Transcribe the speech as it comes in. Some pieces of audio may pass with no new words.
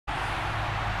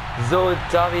So,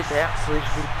 David, herzlich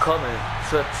willkommen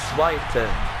zur zweiten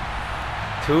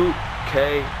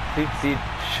 2K15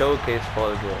 Showcase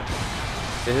Folge.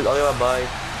 Wir sind auch dabei.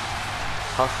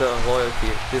 Hustle und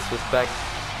Royalty, Disrespect.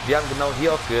 Wir haben genau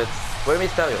hier aufgehört. Rey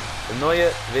Mysterio, der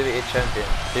neue WWE Champion,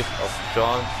 trifft auf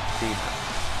John Cena.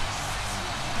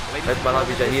 Letztes Mal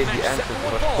habe ich ja hier die Ernte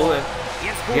übersprungen.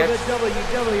 Jetzt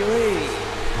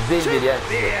sehen wir die Ernte.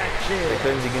 Wir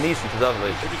können sie genießen zusammen,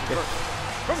 Leute.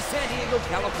 From San Diego,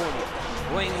 California,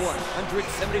 weighing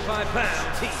 175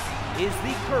 pounds, he is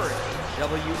the current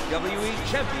WWE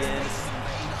Champion,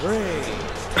 Rey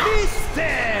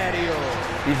Mysterio.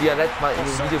 Wie wir letztes Mal in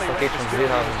dem Videopaket schon gesehen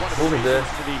haben, wurde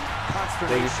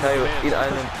Rey Mysterio in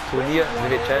einem Turnier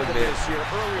WWE Champion.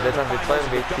 Jetzt haben wir zwei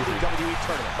WWE-Titel.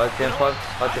 Weil CM Punk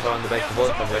hat die Round the Bank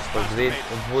gewonnen, haben wir recht voll gesehen,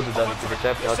 und wurde dann WWE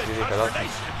Champion, hat WWE verlassen.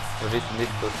 Wir wissen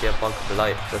nicht, dass CM Punk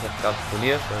bleibt. Deshalb gab es ein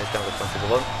Turnier, und ich habe das Ganze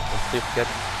gewonnen und trifft jetzt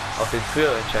auf den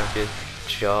früheren Champion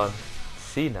John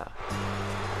Cena.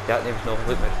 Der hat nämlich noch ein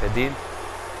Rückmatch verdient.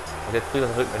 Und jetzt früher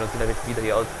ein Rückmatch und Cena wird wieder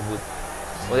hier ausgebucht.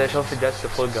 Und ich hoffe, die letzte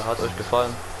Folge hat euch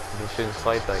gefallen. Und ein schönes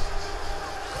Freitag.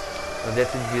 Und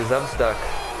jetzt sind wir Samstag.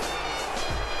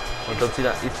 Und John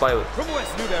Cena ist bei uns. From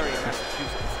West Newbury,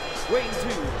 Massachusetts, weighing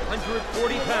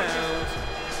 240 pounds,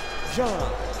 John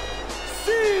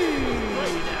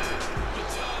Cena.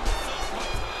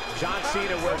 John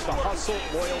Cena wears the hustle,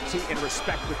 loyalty, and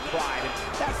respect with pride, and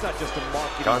that's not just a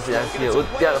marketing John Cena ist hier, und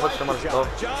ja, da wollte ich nochmal drauf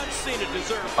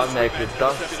anmerken,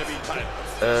 dass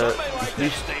ich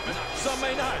nicht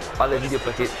alle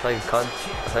Videopakete zeigen kann.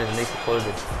 Das heißt, in der nächsten Folge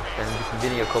werden ein bisschen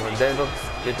weniger kommen, denn sonst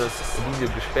wird das Video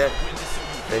gesperrt.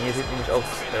 Denn hier sind nämlich auch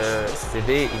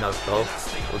CD-Inhalt drauf,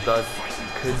 und da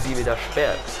können die wieder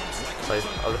sperren. Das heißt,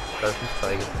 alles nicht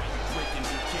zeigen.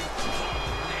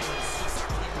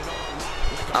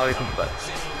 Aber wir gucken mal.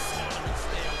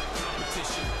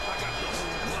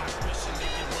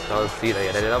 John Cena,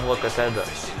 ja, der Number One Contender.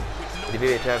 Die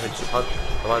WWE Championship hat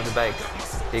Round the Bank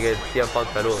gegen CM Punk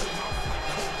verloren.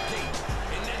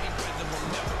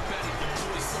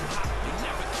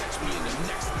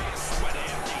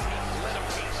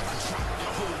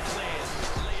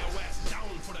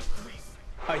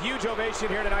 A huge ovation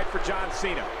here tonight for John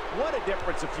Cena. What a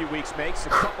difference a few weeks makes. A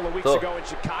couple of weeks ago in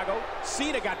Chicago,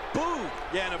 Cena got booed.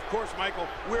 Yeah, and of course, Michael,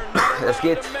 we're not allowed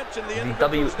to mention the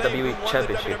individual's name who won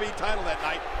the WWE title that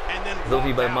night and then So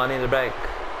wie bei Money in the Bank.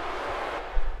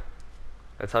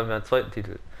 Jetzt haben wir einen zweiten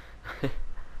Titel.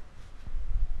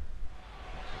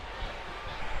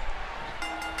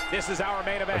 This is our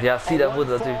main event. Und ja, Cena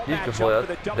wurde natürlich nicht gefeuert,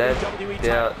 denn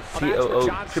der COO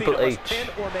Triple H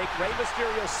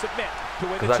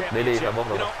gesagt, nee, ich habe auch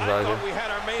noch was zu sagen. Und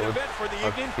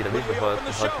hat Cena nicht gefeuert und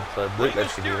hat uns zwar ein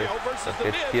Rückmatch gegeben. Das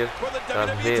jetzt hier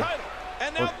sehen.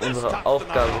 Und unsere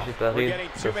Aufgabe besteht darin,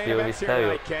 dass wir Rey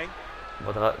Mysterio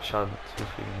moderaten Schaden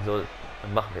zufügen soll.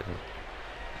 Dann machen wir nicht.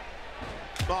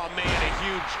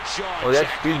 Und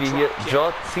jetzt spielen wir hier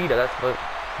John Cena. Das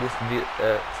mussten wir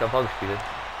CM Punk spielen.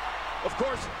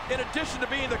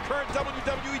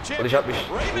 Und ich habe mich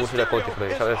groß wieder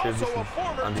konzentriert. Ich habe jetzt ein bisschen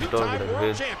an die Story wieder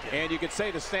gewöhnt.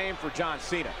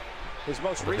 His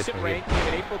most recent reign came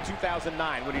in April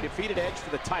 2009 when he defeated Edge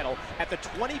for the title at the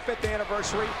 25th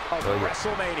anniversary of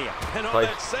WrestleMania. And on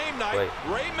that same night,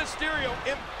 Rey Mysterio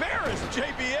embarrassed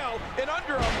JBL in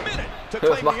under a minute to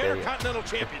claim the Intercontinental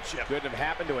Championship. Couldn't have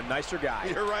happened to a nicer guy.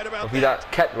 You're right about Und wieder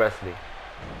that. Cat Wrestling.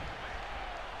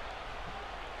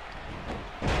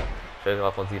 Schön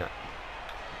war von Cena.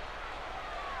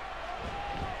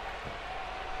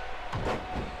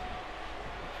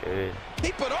 Schön.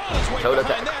 He put all his weight Shoulder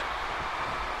behind tap. that.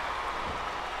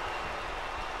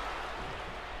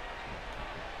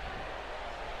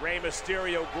 Rey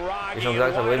Mysterio Wie schon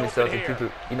gesagt habe, Rey Mysterio hat den Titel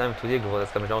in einem Turnier gewonnen,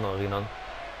 das kann mich auch noch erinnern.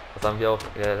 Das haben wir auch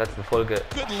in der letzten Folge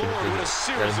in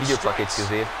einem Videopaket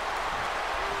gesehen.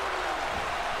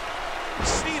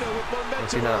 Und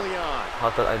Cena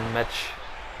hat dann ein Match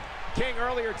King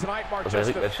earlier tonight marked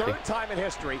just the third time in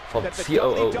history vom that the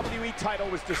COO WWE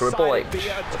title was Triple decided H,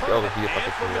 via a das wir auch im tournament.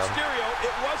 Videopaket gesehen haben.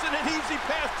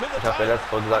 Ich habe ja Ja,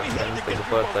 letztes Mal gesagt, wenn nicht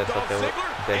gefeuert seid, hat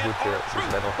der Gute sich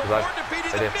dann auch gesagt,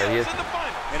 wenn der verliert,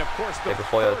 And of course, the der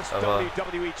gefeuert, first aber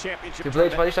WWE Championship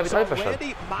Triple H war nicht damit saw einverstanden.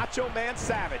 Randy Macho Man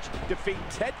Savage defeat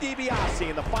Ted DiBiase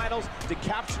in the finals to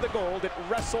capture the gold at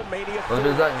WrestleMania 4. Und ich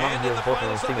will sagen, machen wir den Vorteil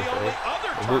des Singles, ey.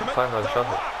 Und gut, zweimal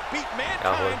geschafft.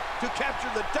 Jawohl.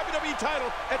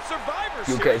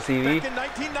 UK TV.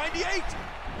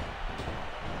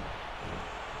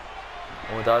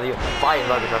 Und da die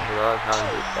zweimal geschafft haben, haben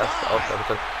die erste Aufgabe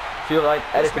schon. Für ein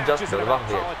Elephant Justice, das machen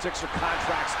wir jetzt.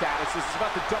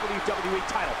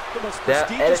 Der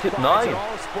Elephant 9.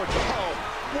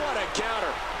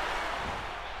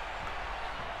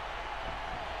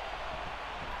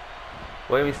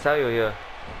 Rey Mysterio hier.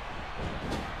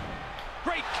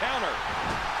 Great counter.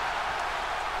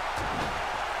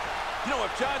 You know,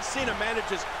 if John Cena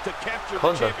manages to capture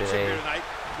the championship here tonight,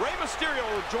 Rey Mysterio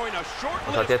will join a short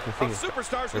list of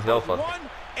superstars who both won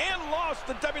and lost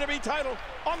the WWE title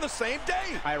on the same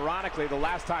day. Ironically, the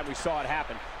last time we saw it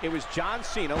happen, it was John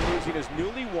Cena losing his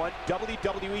newly won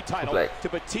WWE title to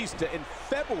Batista in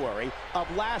February of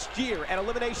last year at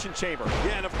Elimination Chamber.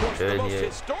 Yeah, and of course, the most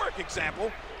historic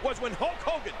example was when Hulk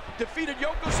Hogan defeated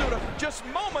Yokozuna just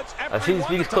moments after he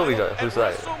won the title at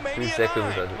WrestleMania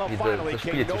 9. Well, finally,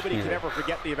 King, nobody can ever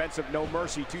forget the events of No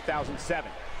Mercy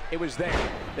 2007. It was there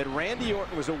that Randy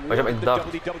Orton was awarded the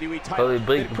WWE title,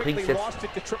 then quickly lost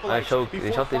it to Triple H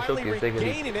before finally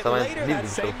regaining it later that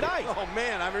same night. Oh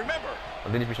man, I remember.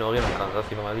 An den ich mich noch erinnern kann, das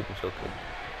war mein Lieblingsshowcase.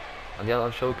 An die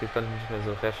anderen Showcase kann ich mich nicht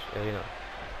mehr so recht erinnern.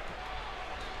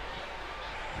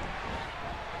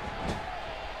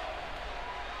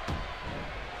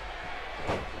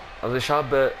 Also ich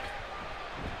habe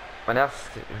mein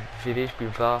erstes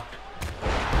WWE-Spiel war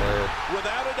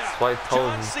 2018.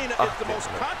 John Cena is the most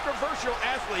controversial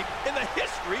athlete in the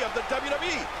history of the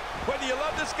WWE. Whether you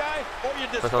love this guy or you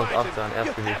despise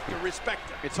him, you have to respect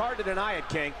him. It's hard to deny it,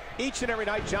 King. Each and every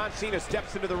night John Cena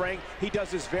steps into the ring, he does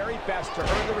his very best to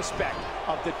earn the respect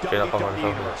of the WWE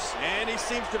Universe. And he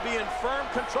seems to be in firm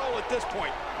control at this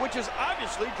point, which is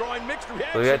obviously drawing mixed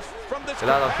reactions from this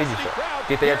capacity crowd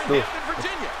here in Hampton,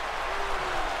 Virginia.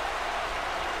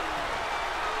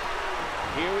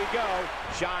 Here we go.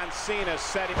 John Cena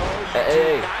setting.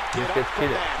 Ey, nicht jetzt Kill.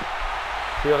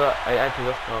 Führer, ein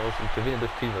einziges Mal raus und gewinne das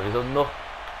Team. Wir sollen noch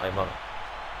einmal.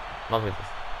 Machen wir das.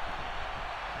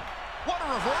 What a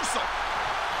reversal.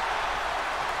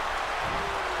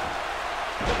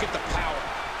 Look at the power.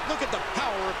 Look at the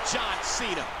power of John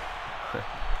Cena.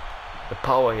 The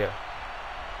power here.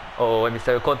 Oh, ein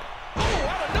Mysterio kommt. Oh,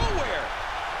 out of nowhere.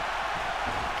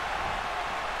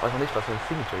 Weiß noch nicht, was für ein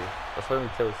Signature ist. Was war ein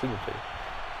Mysterio Signature?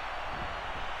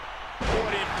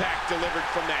 What impact delivered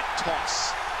from that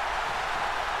toss.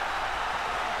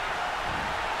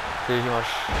 Natürlich immer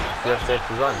sehr schwer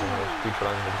zu sagen, wenn man das Spiel schon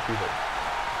lange nicht gespielt hat.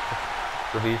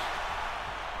 So wie ich.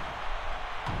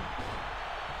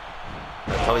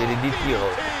 Jetzt haben wir den DT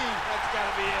raus.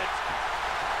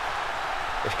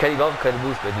 Ich kenne überhaupt keine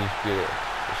Moves mehr, die ich spiele.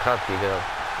 Ich rate die, genau.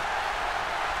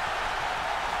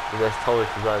 Das ist traurig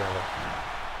zu sagen, aber.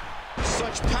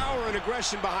 Such power and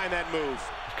aggression behind that move.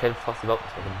 Ich kenne fast überhaupt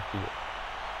nicht mehr, wenn ich spiele.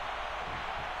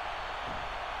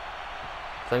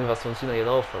 Sagen wir, was von Cena hier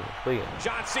drauf hat.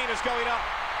 John Cena's going up.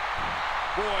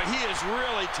 Boy, he is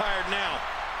really tired now.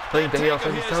 Springt er hier auf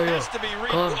den Mysterio.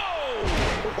 Komm.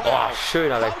 Oh,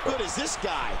 schöner Leck. How good is this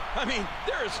guy? I mean,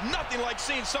 there is nothing like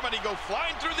seeing somebody go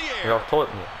flying through the air. Ja, auch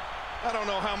tot mir. I don't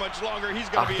know how much longer he's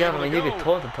going to be ja, able to wenn man hier go.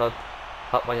 getortet hat,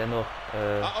 hat man ja noch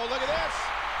Uh-oh, look at this.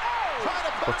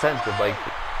 Prozente bei.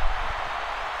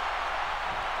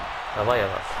 Da war ja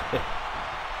was.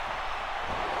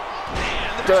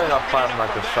 Schöner Pfeifen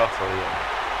hat geschafft hier.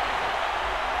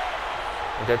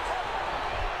 Und jetzt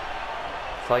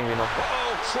zeigen wir noch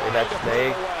den letzten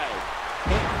Leg.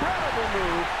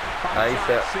 Da ist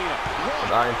er.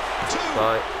 Und 1,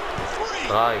 2,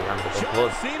 3. Haben wir den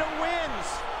Grund.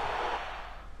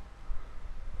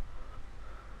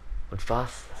 Und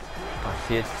was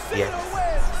passiert jetzt?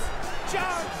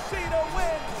 John Cena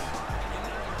wins.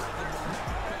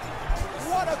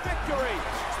 What a victory.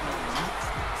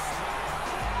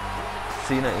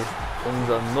 Cena ist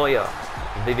unser neuer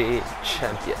WWE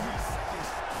Champion.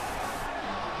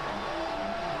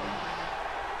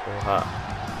 Oha.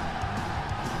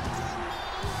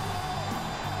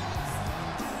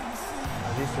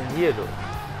 Was ist denn hier los?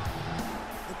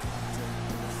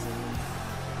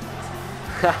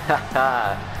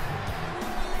 Hahaha.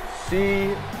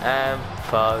 CM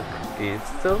Punk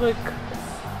ist zurück.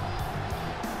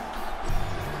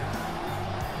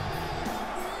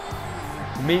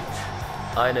 Mit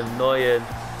einem neuen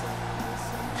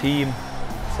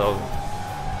Team-Song.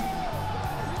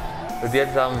 Und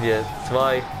jetzt haben wir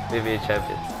 2 WWE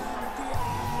Champions.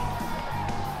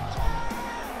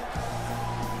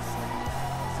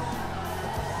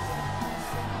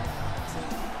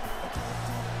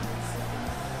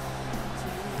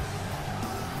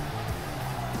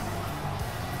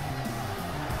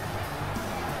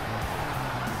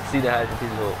 Cena hält den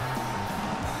Titel hoch.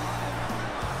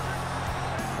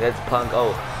 Jetzt Punk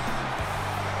auch.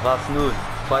 Was nun?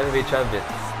 2 WWE Champions.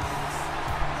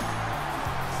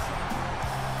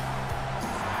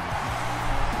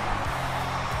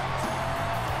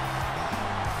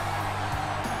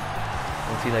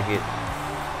 Und Cena geht.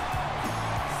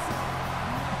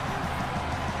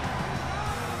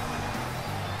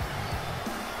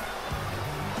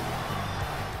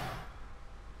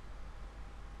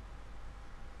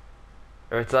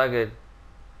 Ich würde sagen,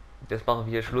 jetzt machen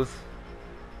wir hier Schluss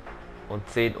und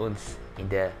sehen uns in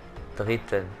der 3.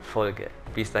 Folge.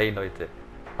 Bis dahin, Leute.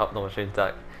 Habt noch einen schönen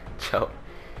Tag. Ciao.